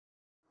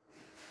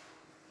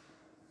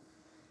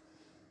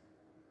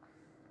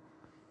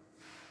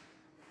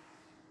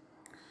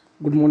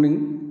Good morning.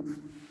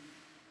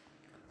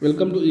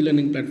 Welcome to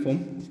e-learning platform.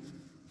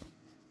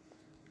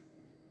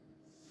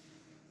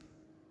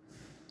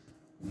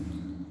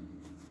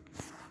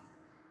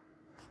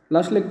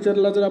 Last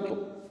लेक्चरला जर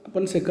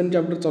आपण second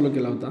chapter चालू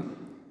केला होता,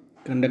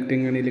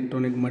 कंडक्टिंग आणि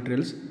इलेक्ट्रॉनिक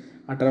मटेरियल्स.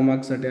 18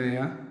 मार्क्ससाठी आहे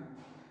हा.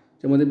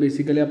 त्यामध्ये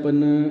बेसिकली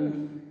आपण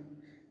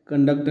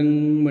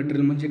कंडक्टिंग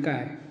मटेरियल म्हणजे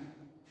काय,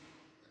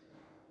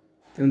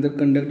 त्यानंतर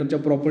कंडक्टरच्या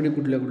प्रॉपर्टी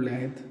कुठल्या कुठल्या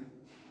आहेत,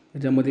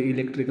 त्याच्यामध्ये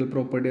इलेक्ट्रिकल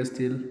प्रॉपर्टी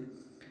असतील,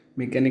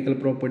 मेकॅनिकल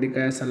प्रॉपर्टी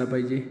काय असायला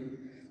पाहिजे,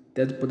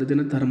 त्याच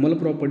पद्धतीनं थर्मल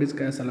प्रॉपर्टीज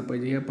काय असायला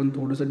पाहिजे हे आपण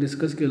थोडंसं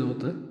डिस्कस केलं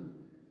होतं.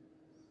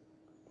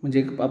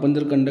 म्हणजे आपण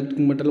जर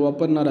कंडक्टिंग मटेरियल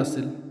वापरणार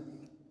असेल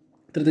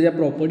तर त्याच्या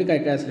प्रॉपर्टी काय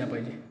काय असल्या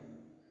पाहिजे.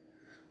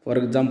 फॉर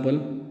एक्झाम्पल,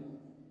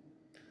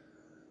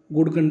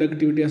 गुड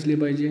कंडक्टिव्हिटी असली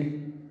पाहिजे,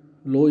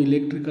 low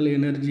electrical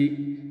energy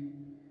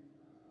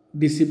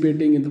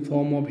dissipating in the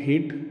form of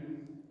heat,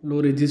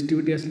 low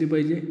resistivity असली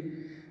पाहिजे,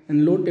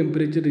 आणि लो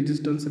टेम्परेचर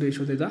रेजिस्टन्स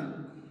रेशो त्याचा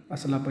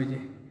असला पाहिजे.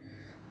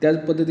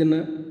 त्याच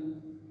पद्धतीनं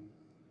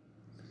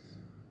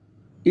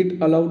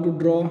it allow to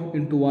draw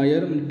in two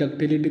wire, म्हणजे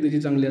डक्टिलिटी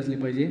त्याची चांगली असली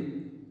पाहिजे,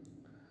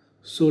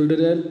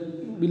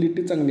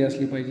 सोल्डरेबिलिटी चांगली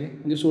असली पाहिजे,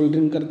 म्हणजे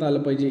सोल्डरिंग करता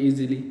आलं पाहिजे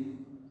इझिली.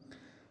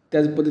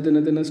 त्याच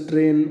पद्धतीनं त्यांना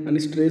स्ट्रेन आणि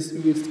स्ट्रेस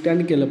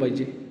विथस्टँड केलं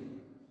पाहिजे,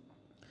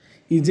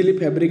 इझिली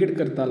फॅब्रिकेट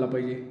करता आला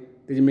पाहिजे,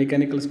 त्याची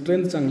मेकॅनिकल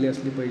स्ट्रेंथ चांगली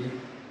असली पाहिजे,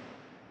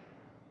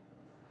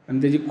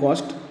 आणि त्याची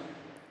कॉस्ट,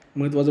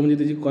 महत्त्वाचं म्हणजे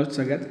त्याची कॉस्ट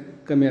सगळ्यात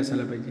कमी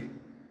असायला पाहिजे.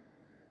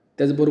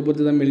 त्याचबरोबर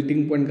त्याचा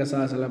मेल्टिंग पॉईंट कसा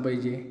असायला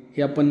पाहिजे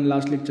हे आपण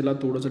लास्ट लेक्चरला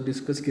थोडंसं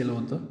डिस्कस केलं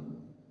होतं.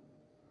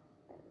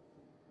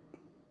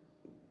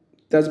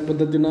 त्याच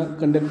पद्धतीनं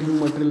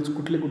कंडक्टिंग मटेरियल्स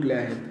कुठले कुठले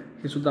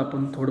आहेत हे सुद्धा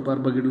आपण थोडंफार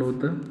बघितलं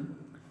होतं.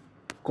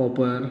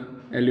 कॉपर,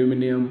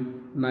 ॲल्युमिनियम,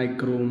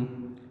 नायक्रोम,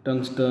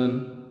 टंगस्टन,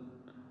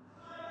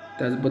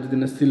 त्याच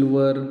पद्धतीनं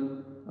silver,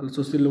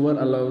 also silver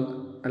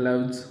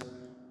alloys,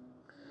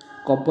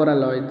 copper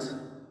alloys,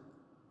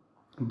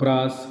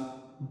 brass,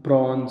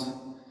 bronze,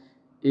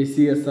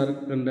 ACSR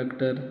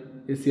conductor,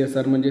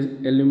 ACSR म्हणजे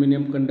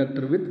aluminium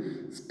conductor with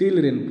steel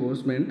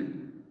reinforcement.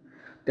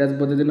 त्याच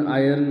पद्धतीनं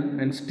iron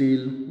and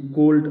still,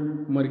 gold,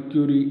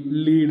 mercury,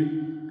 lead,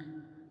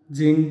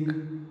 zinc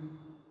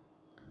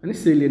आणि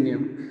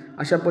सेलेनियम,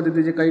 अशा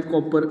पद्धतीचे काही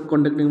कॉपर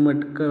कंडक्टिंग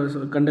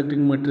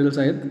मटेरियल्स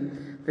आहेत.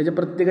 त्याच्या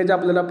प्रत्येकाच्या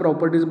आपल्याला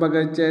प्रॉपर्टीज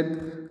बघायच्या आहेत.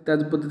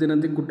 त्याच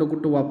पद्धतीनं ते कुठं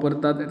कुठं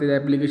वापरतात, त्याचे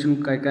ॲप्लिकेशन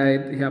काय काय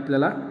आहेत हे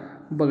आपल्याला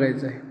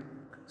बघायचं आहे.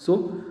 सो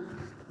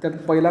त्यात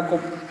पहिला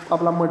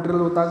आपला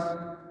मटेरियल होता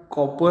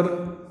कॉपर.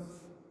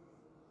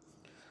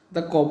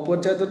 आता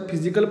कॉपरच्या जर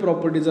फिजिकल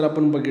प्रॉपर्टीज जर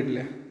आपण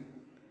बघितल्या,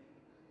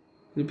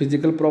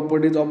 physical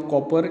properties of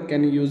copper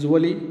can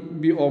usually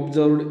B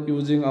observed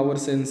using our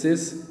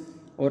census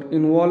और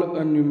इन्व्हॉल्व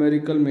अ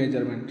न्यूमेरिकल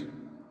मेजरमेंट.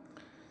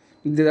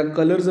 त्याचा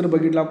कलर जर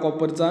बघितला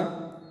कॉपरचा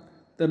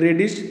तर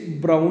reddish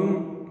brown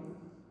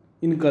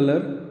in colour.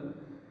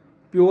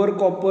 Pure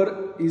copper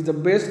is the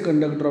best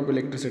conductor of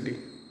electricity.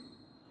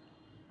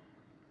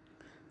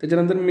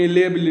 त्याच्यानंतर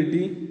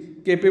malleability,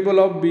 capable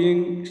of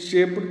being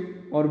shaped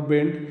और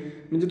bend,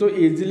 म्हणजे तो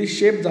easily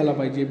shape झाला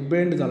पाहिजे,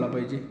 बेंड झाला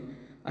पाहिजे,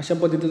 अशा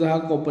पद्धतीचा हा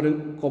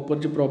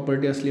कॉपरची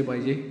प्रॉपर्टी असली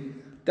पाहिजे.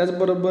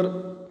 त्याचबरोबर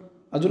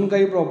अजून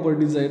काही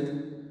प्रॉपर्टीज आहेत.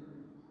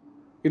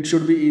 It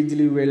should be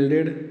easily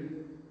welded,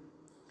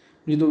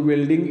 म्हणजे तो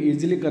वेल्डिंग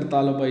इझिली करता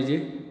आलं पाहिजे.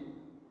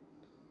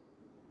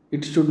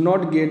 It should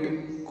not gate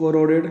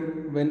corroded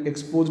Wien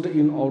exposed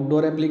in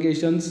outdoor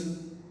applications,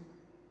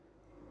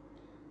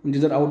 म्हणजे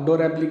जर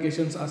आउटडोअर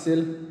ॲप्लिकेशन्स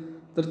असेल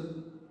तर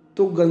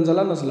तो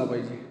गंजला नसला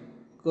पाहिजे,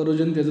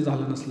 करोजन त्याचं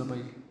झालं नसलं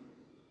पाहिजे.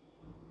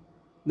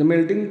 The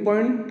melting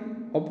point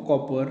of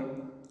copper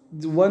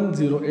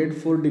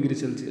 1084 degree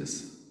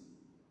Celsius.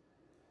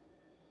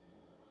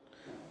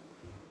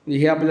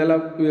 हे आपल्याला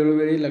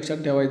वेळोवेळी लक्षात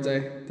ठेवायचं आहे.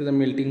 त्याचा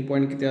मेल्टिंग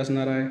पॉईंट किती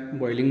असणार आहे,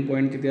 बॉइलिंग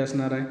पॉईंट किती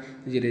असणार आहे,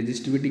 त्याची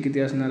रेजिस्टिव्हिटी किती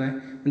असणार आहे.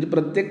 म्हणजे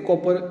प्रत्येक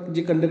कॉपर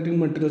जे कंडक्टिंग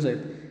मटेरियल्स आहेत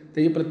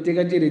त्याची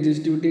प्रत्येकाची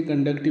रेजिस्टिव्हिटी,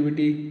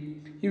 कंडक्टिव्हिटी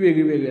ही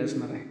वेगळी वेगळी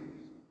असणार आहे.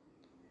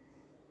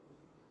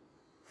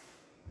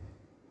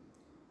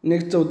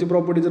 नेक्स्ट चौथी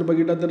प्रॉपर्टी जर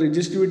बघितला तर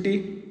रेजिस्टिव्हिटी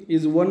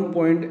इज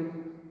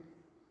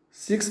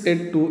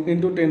 1.682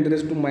 ×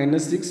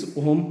 10⁻⁻6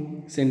 ओहम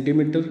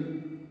सेंटीमीटर.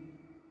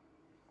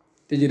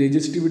 त्याची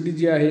रेजिस्टिव्हिटी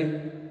जी आहे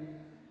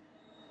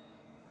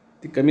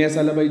ती कमी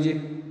असायला पाहिजे.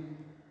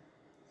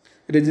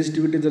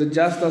 रेजिस्टिव्हिटी जर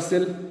जास्त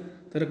असेल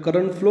तर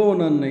करंट फ्लो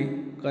होणार नाही,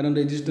 कारण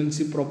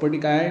रेजिस्टन्सची प्रॉपर्टी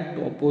काय आहे,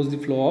 to oppose the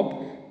flow of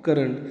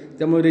current.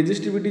 त्यामुळे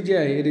रेजिस्टिव्हिटी जी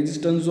आहे,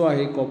 रेजिस्टन्स जो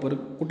आहे कॉपर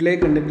कुठल्याही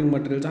कंडक्टिंग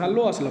मटेरियलचा हा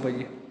लो असला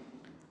पाहिजे.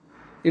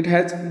 It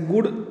has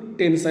good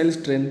tensile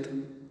strength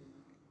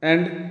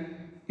and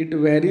it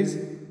varies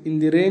in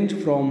the range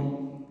from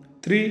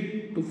 3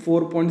 to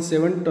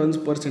 4.7 tons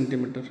per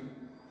centimeter.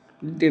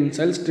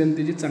 Tensile strength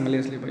त्याची चांगली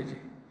असली पाहिजे.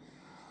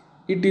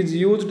 It is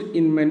used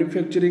in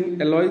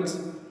manufacturing alloys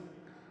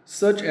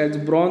such as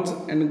bronze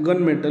and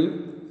gun metal,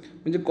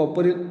 म्हणजे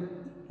copper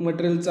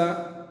मटेरियलचा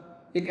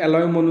एक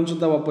alloy म्हणून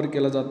सुद्धा वापर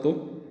केला जातो.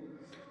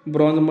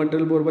 ब्रॉन्झ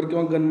मटेरियल बरोबर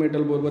किंवा गन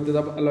मेटल बरोबर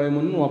त्याचा अलॉय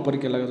म्हणून वापर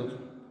केला जातो.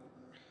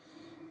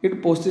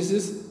 It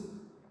possesses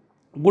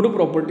good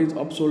properties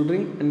of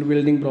soldering and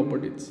welding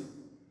properties.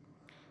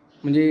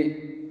 म्हणजे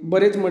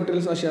बरेच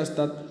मटेरियल्स असे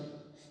असतात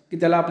की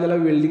त्याला आपल्याला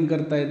वेल्डिंग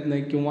करता येत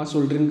नाही किंवा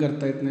सोल्डरिंग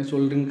करता येत नाही.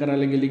 सोल्डरिंग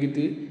करायला गेली की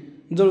ते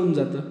जळून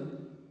जातं.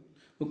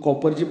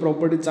 कॉपरची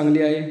प्रॉपर्टी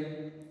चांगली आहे,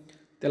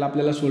 त्याला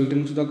आपल्याला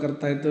सोल्डरिंगसुद्धा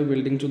करता येतं,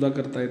 वेल्डिंगसुद्धा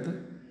करता येतं.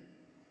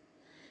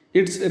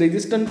 It's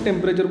resistant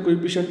temperature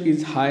coefficient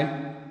is hi.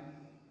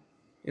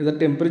 याचा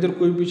टेम्परेचर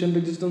कोइफिशियंट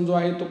रेजिस्टन्स जो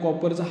आहे तो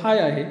कॉपरचा हाय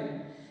आहे.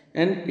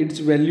 And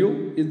it's value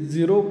is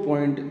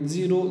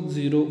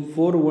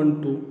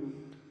 0.00412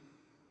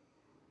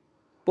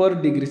 per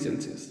degree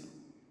Celsius.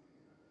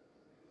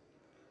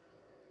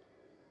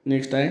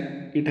 Next आहे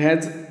it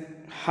has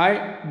high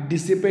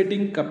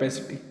dissipating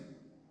capacity.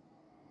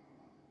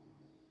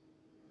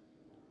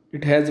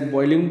 It has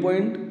boiling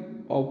point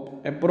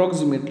of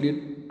approximately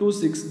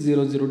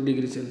 2600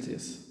 degree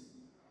Celsius.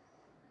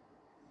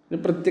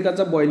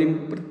 प्रत्येकाचा बॉइलिंग,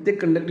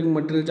 प्रत्येक conducting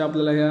मटेरियलच्या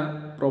आपल्याला ह्या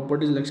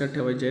प्रॉपर्टीज लक्षात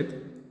ठेवायच्या आहेत.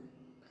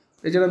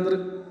 त्याच्यानंतर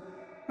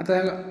आता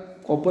ह्या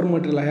कॉपर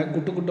मटेरियल ह्या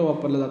कुठं कुठं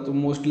वापरला जातो,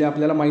 मोस्टली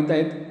आपल्याला माहीत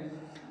आहेत,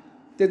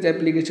 तेच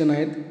ॲप्लिकेशन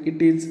आहेत.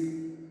 It is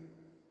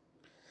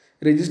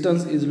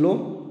resistance is low.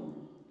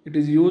 It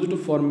is used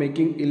for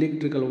making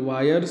electrical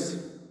wires,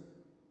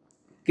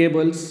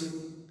 cables,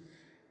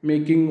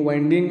 making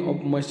winding of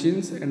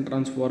machines and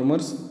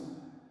transformers,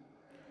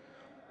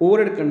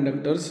 overhead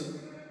conductors,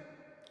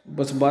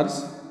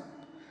 बसबार्स.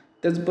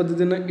 त्याच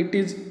पद्धतीनं it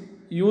is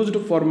used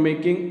for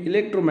making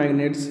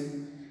electromagnets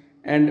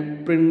and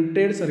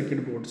printed circuit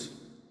boards.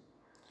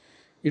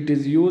 It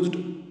is used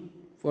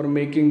for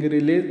making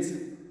release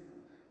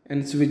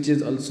and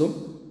switches also.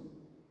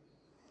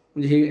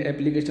 म्हणजे हे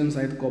applications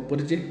आहेत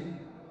कॉपरचे.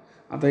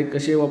 आता हे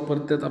कसे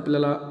वापरतात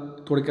आपल्याला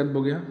थोडक्यात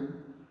बघूया.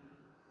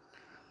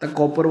 आता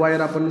कॉपर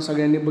वायर आपण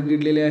सगळ्यांनी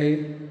बघितलेले आहे.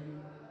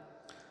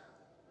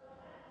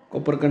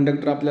 कॉपर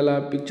कंडक्टर आपल्याला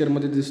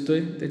पिक्चरमध्ये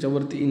दिसतोय,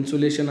 त्याच्यावरती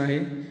इन्सुलेशन आहे.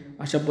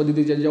 अशा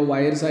पद्धतीच्या ज्या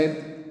वायर्स आहेत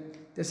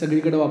त्या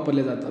सगळीकडे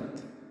वापरल्या जातात.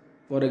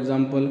 फॉर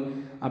एक्झाम्पल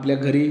आपल्या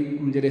घरी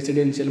म्हणजे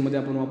रेसिडेन्शियलमध्ये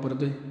आपण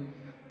वापरतो आहे,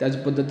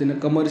 त्याच पद्धतीनं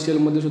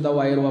कमर्शियलमध्ये सुद्धा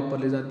वायर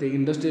वापरली जाते,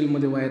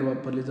 इंडस्ट्रीयलमध्ये वायर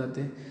वापरली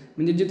जाते.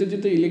 म्हणजे जिथे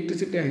जिथे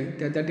इलेक्ट्रिसिटी आहे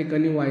त्या त्या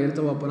ठिकाणी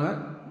वायरचा वापर हा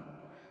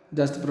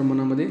जास्त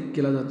प्रमाणामध्ये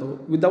केला जातो.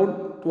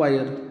 विदाऊट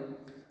वायर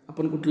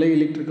आपण कुठलंही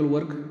इलेक्ट्रिकल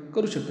वर्क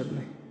करू शकत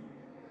नाही.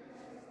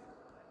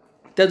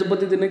 त्याच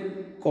पद्धतीने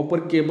कॉपर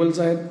केबल्स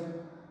आहेत.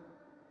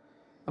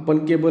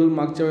 आपण केबल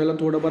मागच्या वेळेला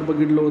थोडंफार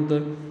बघितलं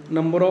होतं.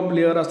 नंबर ऑफ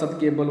लेअर असतात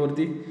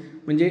केबलवरती,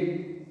 म्हणजे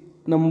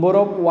नंबर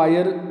ऑफ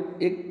वायर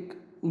एक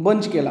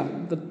बंच केला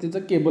तर त्याचं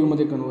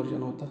केबलमध्ये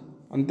कन्व्हर्जन होतं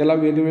आणि त्याला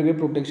वेगवेगळे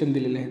प्रोटेक्शन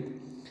दिलेले आहेत.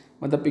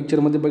 आता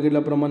पिक्चरमध्ये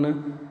बघितल्याप्रमाणे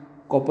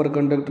कॉपर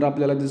कंडक्टर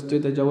आपल्याला दिसतोय,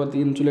 त्याच्यावरती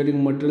इन्सुलेटिंग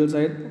मटेरियल्स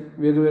आहेत.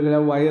 वेगवेगळ्या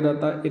वायर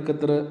आता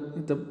एकत्र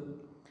इथं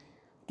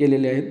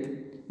केलेले आहेत.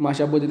 मग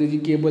अशा पद्धतीची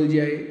केबल जी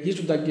आहे ही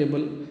सुद्धा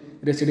केबल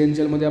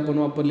रेसिडेन्शियलमध्ये आपण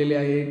वापरलेली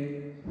आहे,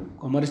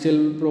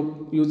 कमर्शियल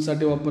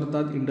यूजसाठी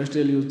वापरतात,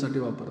 इंडस्ट्रियल यूजसाठी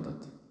वापरतात.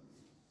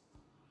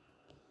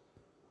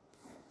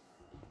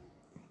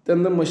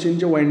 त्यानंतर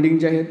मशीनचे वाइंडिंग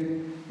जे आहेत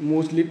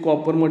मोस्टली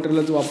कॉपर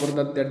मटेरियलच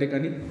वापरतात त्या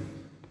ठिकाणी.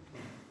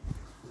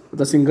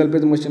 आता सिंगल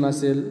पेज मशीन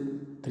असेल,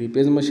 3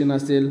 पेज मशीन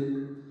असेल,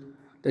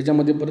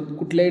 त्याच्यामध्ये परत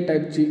कुठल्याही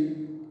टाईपची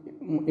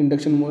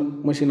इंडक्शन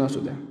मशीन असू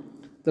द्या,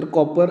 तर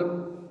कॉपर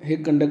हे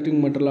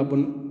कंडक्टिंग मटेरियल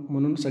आपण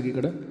म्हणून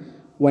सगळीकडं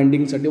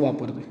वाइंडिंगसाठी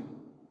वापरतो आहे.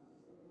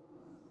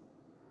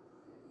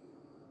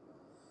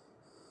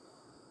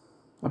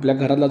 आपल्या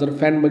घरातला जर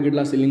फॅन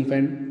बघितला, सिलिंग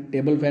फॅन,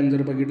 टेबल फॅन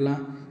जर बघितला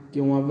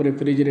किंवा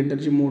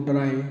रेफ्रिजरेटरची मोटर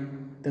आहे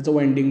त्याचं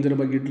वाइंडिंग जर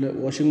बघितलं,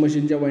 वॉशिंग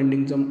मशीनच्या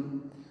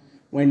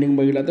वाइंडिंग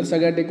बघितला, तर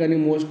सगळ्या ठिकाणी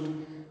मोस्ट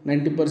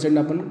 90%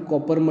 आपण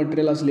कॉपर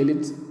मटेरियल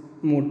असलेलीच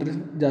मोटर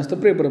जास्त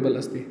प्रेफरेबल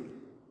असते.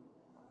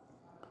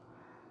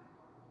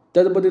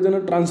 त्याच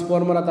पद्धतीनं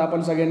ट्रान्सफॉर्मर आता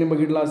आपण सगळ्यांनी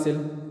बघितला असेल.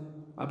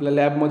 आपल्या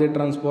लॅबमध्ये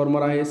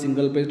ट्रान्सफॉर्मर आहे,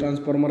 सिंगल पेज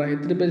ट्रान्सफॉर्मर आहे,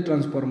 3 पेज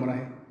ट्रान्सफॉर्मर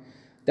आहे.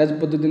 त्याच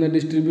पद्धतीनं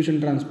डिस्ट्रीब्युशन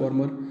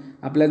ट्रान्सफॉर्मर,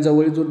 आपल्या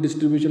जवळ जो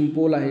डिस्ट्रीब्युशन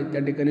पोल आहे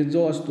त्या ठिकाणी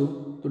जो असतो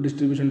तो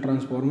डिस्ट्रीब्युशन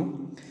ट्रान्सफॉर्मर.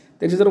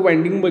 त्याची जर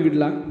वाइंडिंग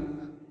बघितला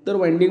तर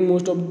वाइंडिंग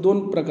मोस्ट ऑफ 2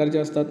 प्रकारचे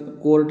असतात,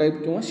 कोअर टाईप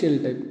किंवा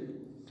शेल टाईप.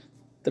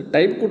 तर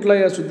टाईप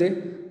कुठलाही असू दे,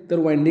 तर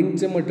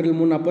वाइंडिंगचे मटेरियल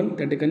म्हणून आपण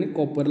त्या ठिकाणी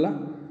कॉपरला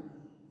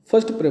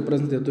फर्स्ट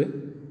प्रेफरन्स देतो आहे.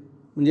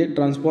 म्हणजे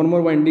ट्रान्सफॉर्मर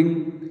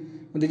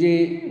वाइंडिंगमध्ये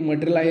जे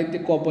मटेरियल आहे ते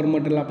कॉपर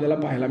मटेरियल आपल्याला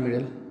पाहायला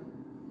मिळेल.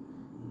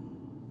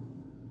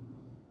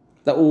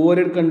 आता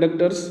ओव्हरहेड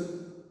कंडक्टर्स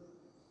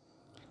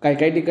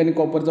काही ठिकाणी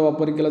कॉपरचा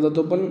वापर केला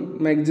जातो, पण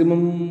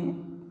मॅक्झिमम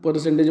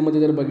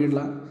पर्सेंटेजमध्ये जर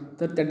बघितला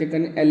तर त्या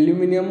ठिकाणी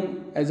ॲल्युमिनियम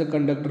ॲज अ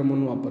कंडक्टर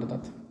म्हणून वापरतात.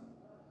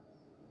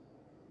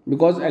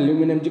 बिकॉज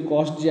ॲल्युमिनियमची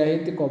कॉस्ट जी आहे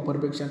ती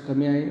कॉपरपेक्षा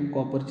कमी आहे,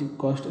 कॉपरची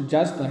कॉस्ट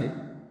जास्त आहे.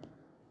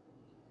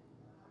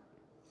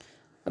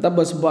 आता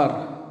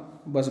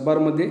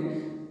बसबारमध्ये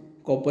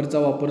कॉपरचा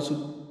वापर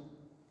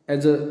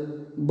ॲज अ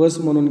बस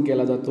म्हणून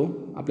केला जातो.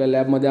 आपल्या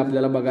लॅबमध्ये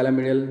आपल्याला बघायला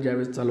मिळेल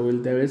ज्यावेळेस चालू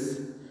होईल त्यावेळेस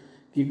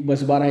की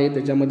बसबार आहे,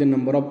 त्याच्यामध्ये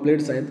नंबर ऑफ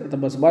प्लेट्स आहेत. आता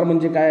बसबार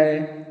म्हणजे काय आहे,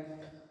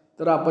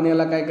 तर आपण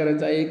याला काय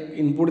करायचं आहे, एक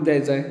इनपुट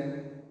द्यायचं आहे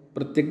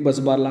प्रत्येक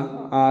बसबारला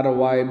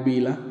RYB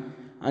ला,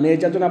 आणि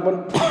याच्यातून आपण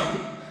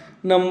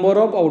नंबर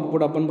ऑफ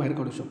आउटपुट आपण बाहेर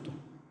काढू शकतो.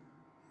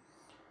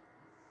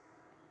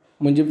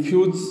 म्हणजे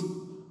फ्यूज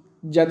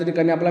ज्या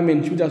ठिकाणी आपला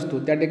मेन फ्यूज असतो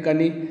त्या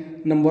ठिकाणी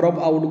नंबर ऑफ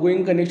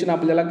आउटगोईंग कनेक्शन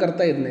आपल्याला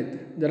करता येत नाहीत,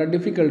 जरा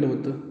डिफिकल्ट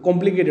होतं,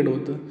 कॉम्प्लिकेटेड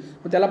होतं.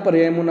 मग त्याला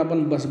पर्याय म्हणून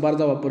आपण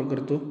बसबारचा वापर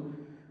करतो.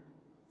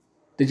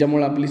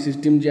 त्याच्यामुळे आपली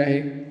सिस्टीम जी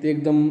आहे ती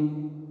एकदम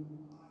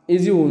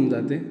इझी होऊन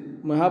जाते.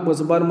 मग हा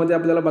बसबारमध्ये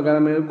आपल्याला बघायला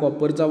मिळेल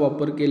कॉपरचा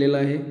वापर केलेला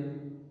आहे.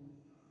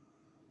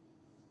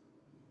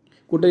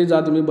 कुठेही जा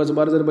तुम्ही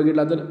बसबार जर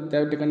बघितला तर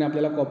त्या ठिकाणी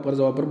आपल्याला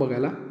कॉपरचा वापर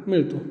बघायला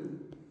मिळतो.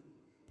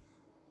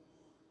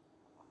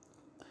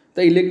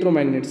 तर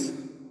इलेक्ट्रोमॅग्नेट्स,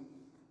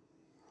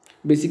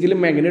 बेसिकली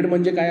मॅग्नेट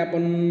म्हणजे काय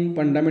आपण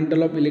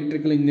फंडामेंटल ऑफ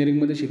इलेक्ट्रिकल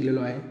इंजिनिअरिंगमध्ये शिकलेलो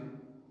आहे.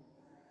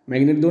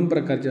 मॅग्नेट दोन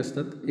प्रकारचे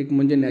असतात, एक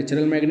म्हणजे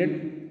नॅचरल मॅग्नेट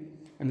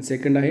आणि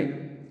सेकंड आहे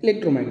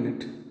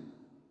इलेक्ट्रोमॅग्नेट.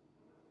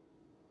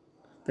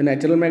 तर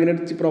नॅचरल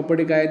मॅग्नेटची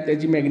प्रॉपर्टी काय आहे,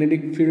 त्याची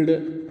मॅग्नेटिक फील्ड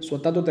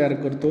स्वतः तो तयार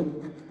करतो.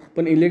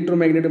 पण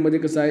इलेक्ट्रोमॅग्नेटमध्ये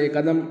कसं आहे,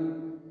 एखादा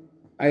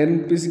आयर्न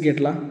पीस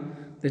घेतला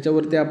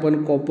त्याच्यावरती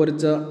आपण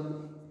कॉपरचं,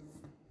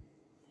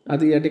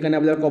 आता या ठिकाणी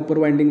आपल्याला कॉपर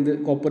वाइंडिंग,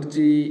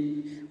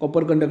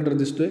 कॉपर कंडक्टर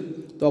दिसतोय,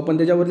 तो आपण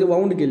त्याच्यावरती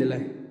वाउंड केलेला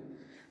आहे.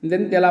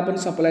 देन त्याला आपण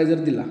सप्लाय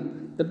जर दिला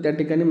तर त्या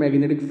ठिकाणी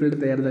मॅग्नेटिक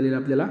फील्ड तयार झालेला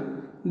आपल्याला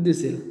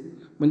दिसेल.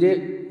 म्हणजे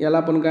याला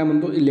आपण काय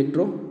म्हणतो,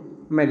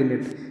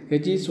 इलेक्ट्रोमॅग्नेट.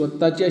 ह्याची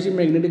स्वतःची अशी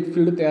मॅग्नेटिक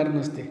फील्ड तयार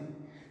नसते,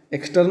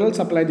 एक्सटर्नल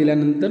सप्लाय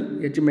दिल्यानंतर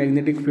याची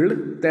मॅग्नेटिक फील्ड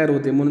तयार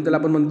होते, म्हणून त्याला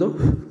आपण म्हणतो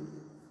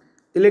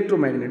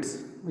इलेक्ट्रोमॅग्नेट्स.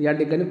 या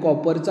ठिकाणी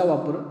कॉपरचा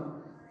वापर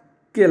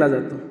केला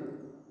जातो.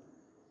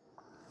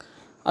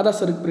 आता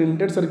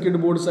प्रिंटेड सर्किट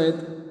बोर्ड्स आहेत.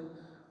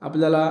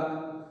 आपल्याला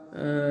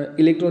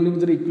इलेक्ट्रॉनिक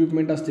जर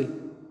इक्विपमेंट असतील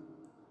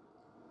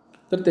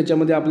तर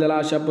त्याच्यामध्ये आपल्याला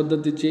अशा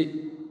पद्धतीचे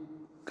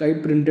काही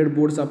प्रिंटेड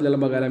बोर्ड्स आपल्याला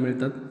बघायला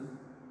मिळतात.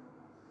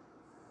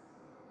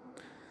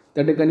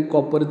 त्या ठिकाणी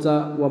कॉपरचा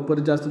वापर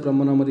जास्त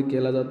प्रमाणामध्ये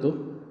केला जातो,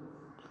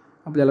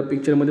 आपल्याला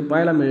पिक्चरमध्ये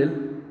पाहायला मिळेल.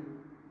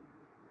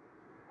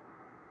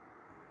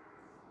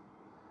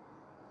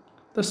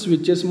 तर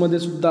स्विचेसमध्ये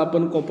सुद्धा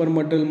आपण कॉपर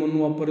मटेरियल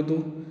म्हणून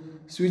वापरतो.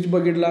 स्विच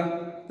बघितला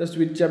तर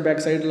स्विचच्या बॅक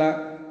साईडला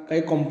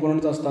काही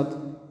कॉम्पोनंट्स असतात,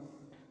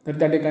 तर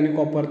त्या ठिकाणी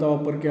कॉपरचा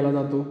वापर केला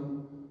जातो.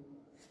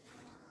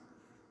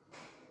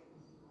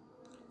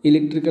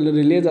 इलेक्ट्रिकल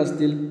रिलेज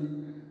असतील,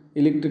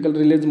 इलेक्ट्रिकल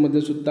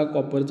रिलेजमध्ये सुद्धा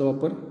कॉपरचा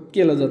वापर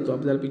केला जातो,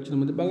 आपल्याला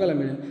पिक्चरमध्ये बघायला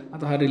मिळेल.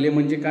 आता हा रिले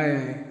म्हणजे काय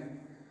आहे,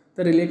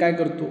 तर रिले काय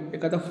करतो,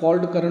 एखादा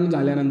फॉल्ट करंट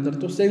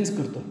झाल्यानंतर तो सेन्स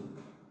करतो,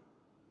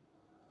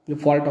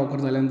 फॉल्ट ऑकर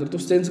झाल्यानंतर तो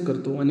सेन्स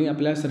करतो आणि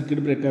आपल्या सर्किट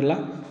ब्रेकरला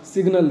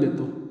सिग्नल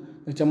देतो.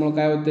 त्याच्यामुळं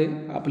काय होते,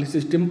 आपली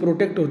सिस्टीम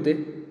प्रोटेक्ट होते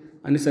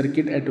आणि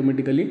सर्किट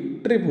ॲटोमॅटिकली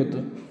ट्रिप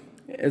होतं.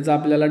 याचा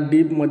आपल्याला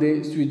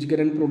डीपमध्ये स्विच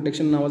गेअर अँड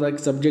प्रोटेक्शन नावाचा एक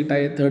सब्जेक्ट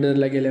आहे, थर्ड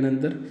इयरला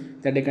गेल्यानंतर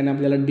त्या ठिकाणी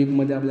आपल्याला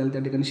डीपमध्ये आपल्याला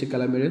त्या ठिकाणी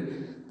शिकायला मिळेल.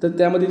 तर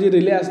त्यामध्ये जे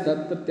रिले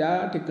असतात तर त्या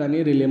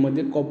ठिकाणी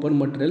रिलेमध्ये कॉपर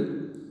मटेरियल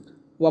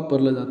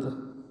वापरलं जातं.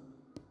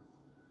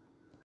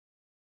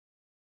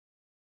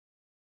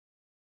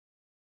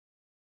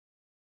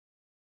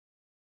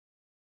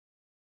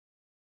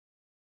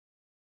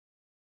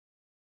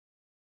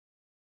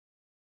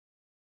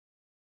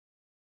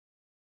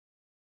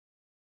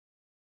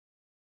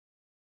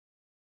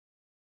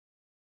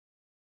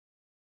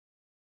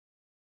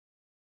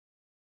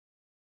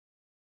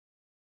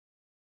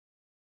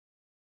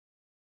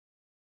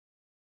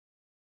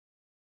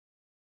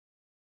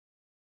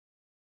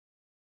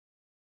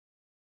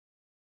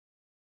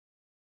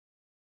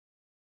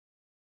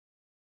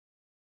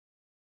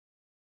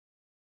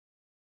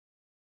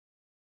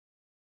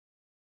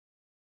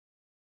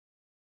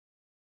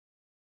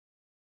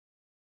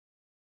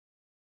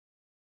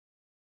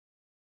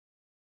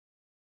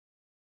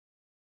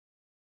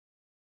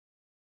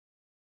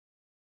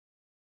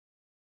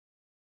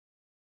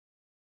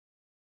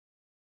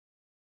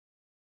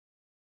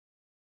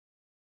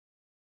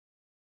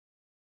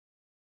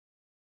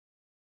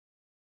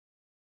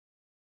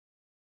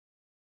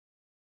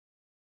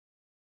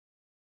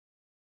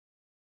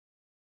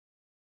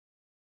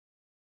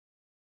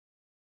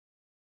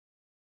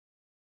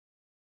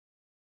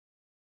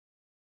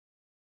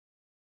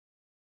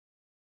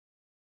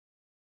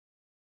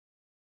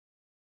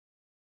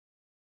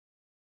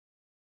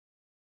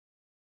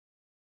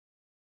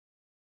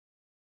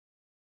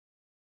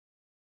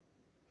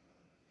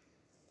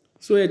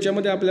 सो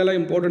याच्यामध्ये आपल्याला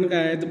इम्पॉर्टंट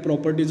काय आहे, तर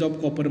प्रॉपर्टीज ऑफ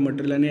कॉपर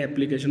मटेरियल आणि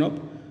application of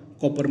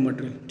copper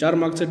material. 4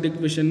 मार्क्ससाठी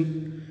question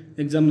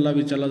एक्झामला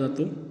विचारला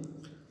जातो.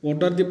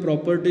 What are the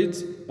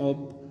properties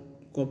of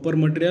copper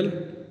material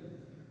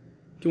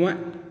किंवा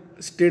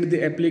state the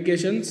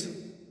applications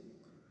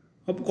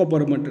of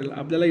copper material.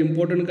 आपल्याला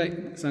इम्पॉर्टंट काय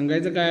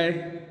सांगायचं काय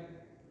आहे,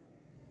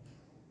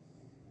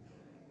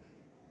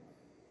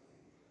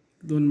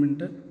 2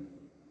 मिनटं.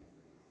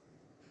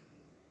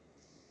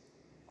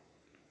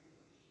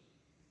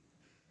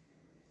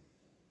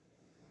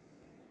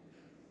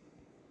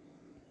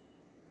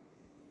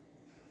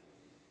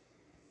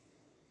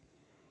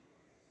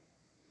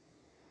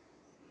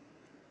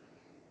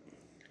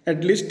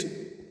 ॲटलिस्ट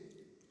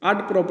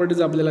 8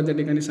 प्रॉपर्टीज आपल्याला त्या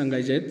ठिकाणी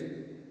सांगायच्या आहेत.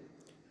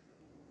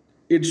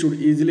 It should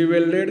easily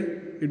welded,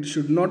 it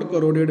should not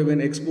corroded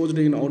Wien exposed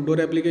in outdoor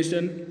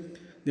application,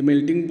 the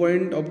melting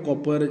point of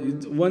copper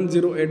is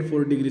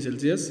 1084 degree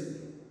Celsius,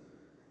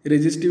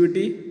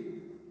 resistivity,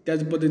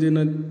 त्याच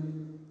पद्धतीनं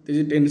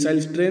त्याची tensile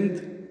strength,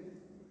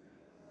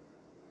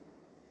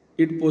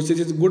 it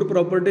possesses good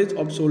properties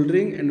of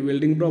soldering and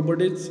welding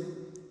properties,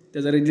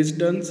 त्याचा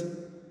resistance,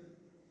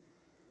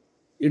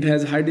 it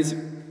has high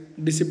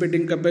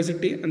dissipating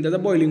capacity आणि त्याचा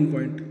boiling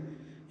point.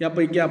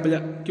 यापैकी आपल्या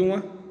किंवा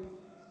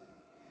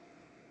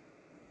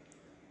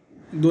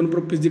दोन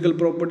फिजिकल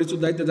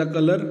प्रॉपर्टीसुद्धा आहेत, त्याचा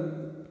कलर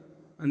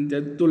आणि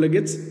त्यात तो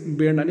लगेच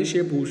बेंड आणि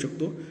शेप होऊ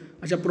शकतो.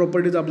 अशा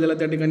प्रॉपर्टीज आपल्याला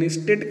त्या ठिकाणी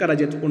स्टेट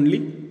करायचे आहेत ओनली,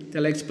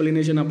 त्याला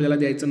एक्सप्लेनेशन आपल्याला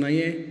द्यायचं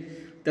नाही आहे.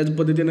 त्याच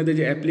पद्धतीनं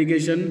त्याचे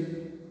ॲप्लिकेशन,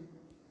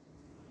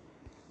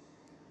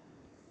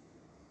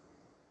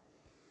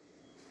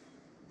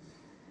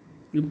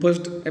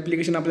 फर्स्ट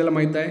ॲप्लिकेशन आपल्याला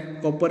माहीत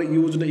आहे कॉपर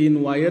यूज्ड इन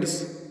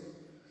वायर्स,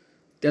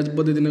 त्याच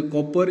पद्धतीनं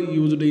copper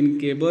used in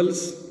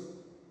cables,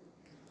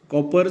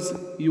 Cowper's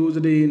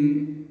used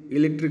in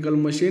electrical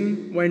machine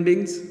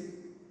windings,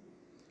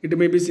 it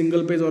may be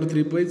single phase or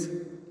 3 phase.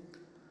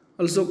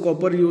 Also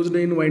copper used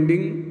in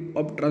winding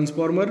of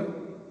transformer.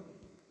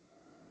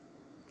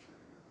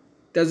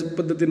 त्याच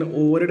पद्धतीनं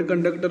overhead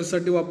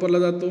कंडक्टरसाठी वापरला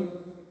जातो.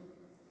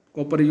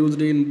 Copper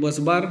used in bus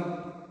bar,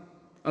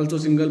 also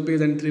single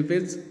phase and 3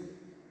 phase.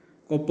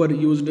 Copper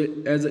used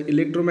as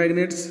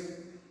electromagnets,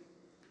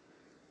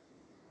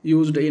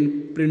 used in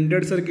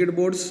printed circuit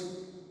boards.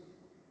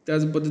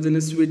 त्याच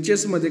पद्धतीने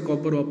स्विचेसमध्ये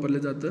copper वापरलं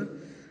जातं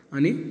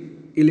आणि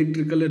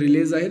electrical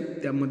release आहेत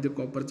त्यामध्ये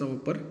कॉपरचा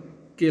वापर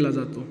केला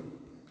जातो.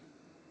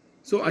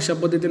 सो अशा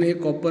पद्धतीने हे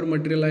कॉपर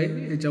मटेरियल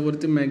आहे.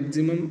 याच्यावरती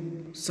मॅक्झिमम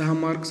 6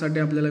 मार्क्ससाठी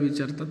आपल्याला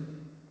विचारतात.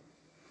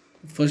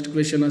 फर्स्ट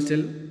क्वेश्चन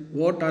असेल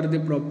what R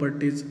the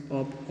properties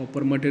of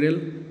copper material.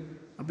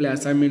 आपल्या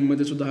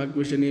असाइनमेंटमध्ये सुद्धा हा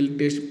क्वेश्चन येईल,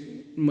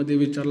 टेस्टमध्ये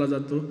विचारला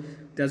जातो.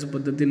 त्याच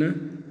पद्धतीनं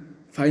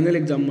फायनल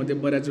एक्झाममध्ये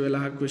बऱ्याच वेळेला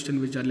हा क्वेश्चन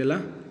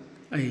विचारलेला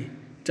आहे.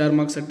 4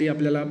 मार्क्ससाठी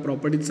आपल्याला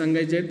प्रॉपर्टीज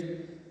सांगायचे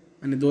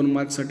आहेत आणि 2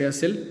 मार्क्ससाठी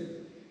असेल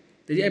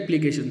त्याचे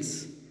ॲप्लिकेशन्स.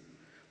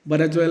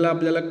 बऱ्याच वेळेला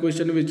आपल्याला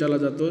क्वेश्चन विचारला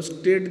जातो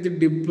state the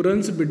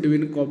difference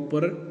between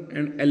copper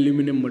and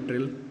aluminium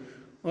material,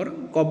 और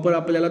कॉपर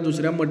आपल्याला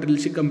दुसऱ्या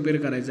मटेरियलशी कम्पेअर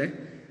करायचं आहे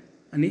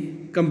आणि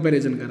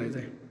कम्पॅरिझन करायचं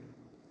आहे.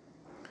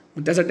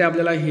 मग त्यासाठी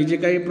आपल्याला हे जे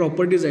काही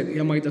प्रॉपर्टीज आहेत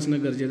ह्या माहीत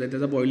असणं गरजेचं आहे.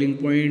 त्याचा boiling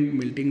point,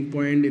 melting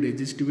point,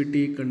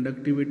 resistivity,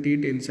 conductivity,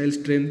 tensile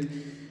strength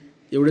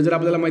एवढे जर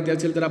आपल्याला माहिती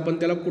असेल तर आपण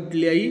त्याला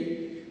कुठल्याही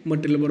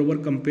मटेरियलबरोबर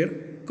कम्पेअर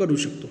करू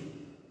शकतो.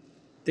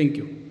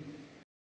 थँक्यू.